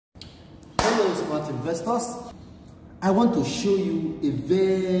Hello, smart investors. I want to show you a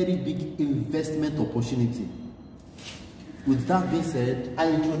very big investment opportunity. With that being said,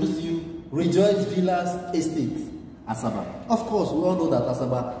 I introduce you Rejoice Villas Estate, Asaba. Of course, we all know that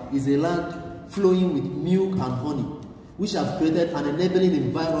Asaba is a land flowing with milk and honey, which have created an enabling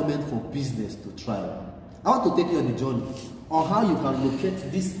environment for business to thrive. I want to take you on a journey on how you can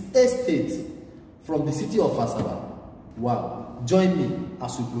locate this estate from the city of Asaba. Wow, join me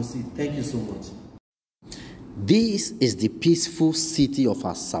as we proceed. Thank you so much. This is the peaceful city of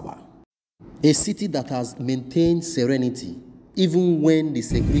Asaba, a city that has maintained serenity even when the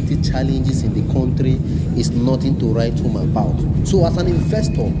security challenges in the country is nothing to write home about. So as an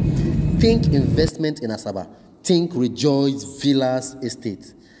investor, think investment in Asaba, think Rejoice Villas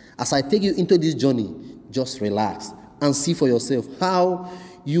Estate. As I take you into this journey, just relax and see for yourself how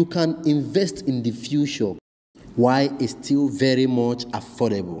you can invest in the future. Why it's still very much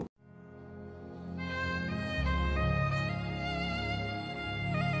affordable.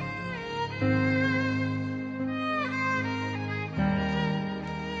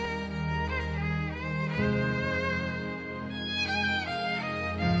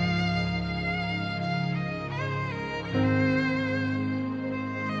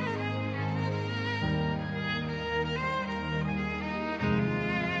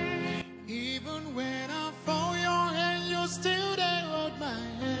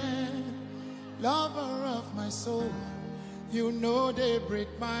 Lover of my soul, you know they break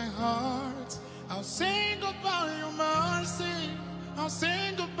my heart. I'll sing about your mercy, I'll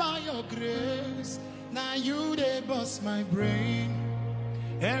sing about your grace. Now you they bust my brain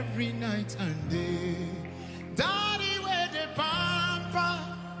every night and day. Daddy where they pamper,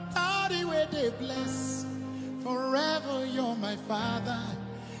 daddy where they bless. Forever you're my father,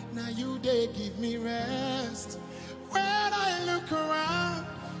 now you they give me rest. When I look around,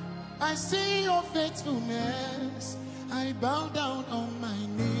 I see your faithfulness. I bow down on my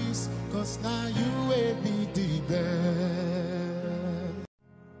knees, 'cause now you will be the best.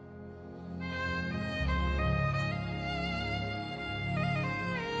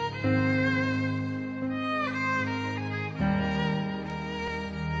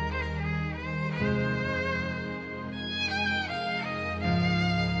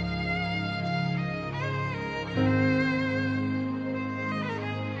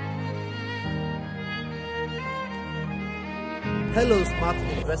 Hello, smart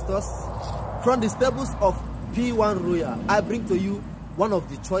investors. From the stables of P1 Royal, I bring to you one of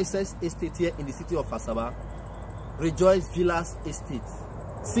the choicest estates here in the city of Asaba, Rejoice Villas Estate,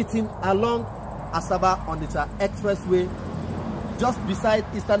 sitting along Asaba-Onitsha Expressway, just beside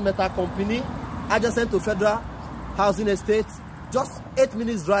Eastern Metal Company, adjacent to Federal Housing Estate, just 8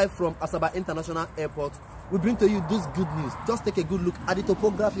 minutes drive from Asaba International Airport. We bring to you this good news. Just take a good look at the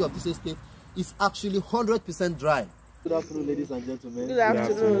topography of this estate. It's actually 100% dry. Good afternoon, ladies and gentlemen. Good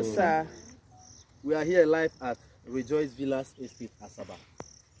afternoon, sir. We are here live at Rejoice Villas Estate, Asaba.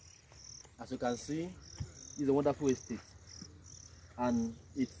 As you can see, it's a wonderful estate, and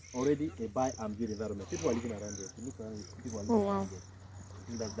it's already a buy and build environment. People are living around there. You look around, people are living around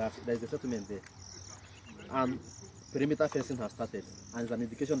there. There is a settlement there, and perimeter fencing has started, and it's an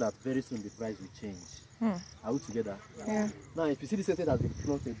indication that very soon the price will change. Are we together? Yeah. Now, if you see this estate has been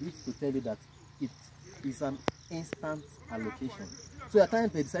plotted, this is to tell you that it is an instant allocation. So your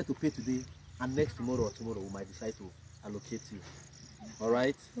client may decide to pay today, and next tomorrow or tomorrow we might decide to allocate you.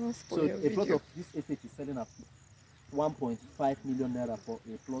 Alright? So a plot of this estate is selling at 1.5 million naira for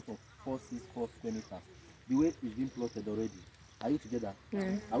a plot of 464 square meters. The way it's been plotted already. Are you together?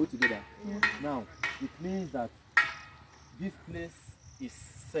 Yeah. Are we together? Yeah. Now, it means that this place is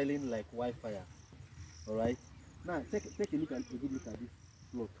selling like Wi-Fi. Alright? Now take a good look at this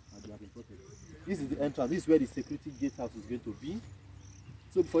plot as you have been plotted. This is the entrance. This is where the security gatehouse is going to be.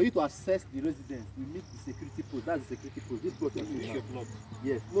 So for you to access the residence, you need the security post. That's the security post. This plot is your plot.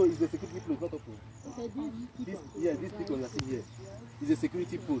 Yes. No, it's the security post, not open. Okay, this people you are seeing here is a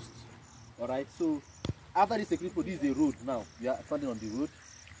security post. Alright. So after the security post, this is the road now. We are standing on the road.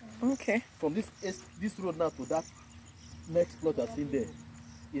 Okay. From this road now to that next plot you are seeing there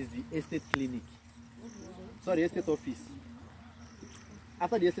is the estate clinic. Sorry, estate office.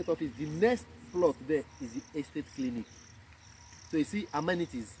 After the estate office, the next plot there is the estate clinic. So you see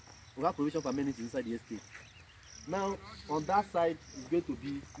amenities. We have provision for amenities inside the estate. Now on that side is going to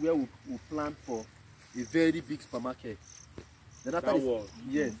be where we plan for a very big supermarket. Then after this,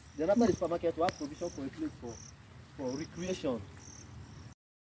 yes. Then after the supermarket, we have provision for a place for recreation.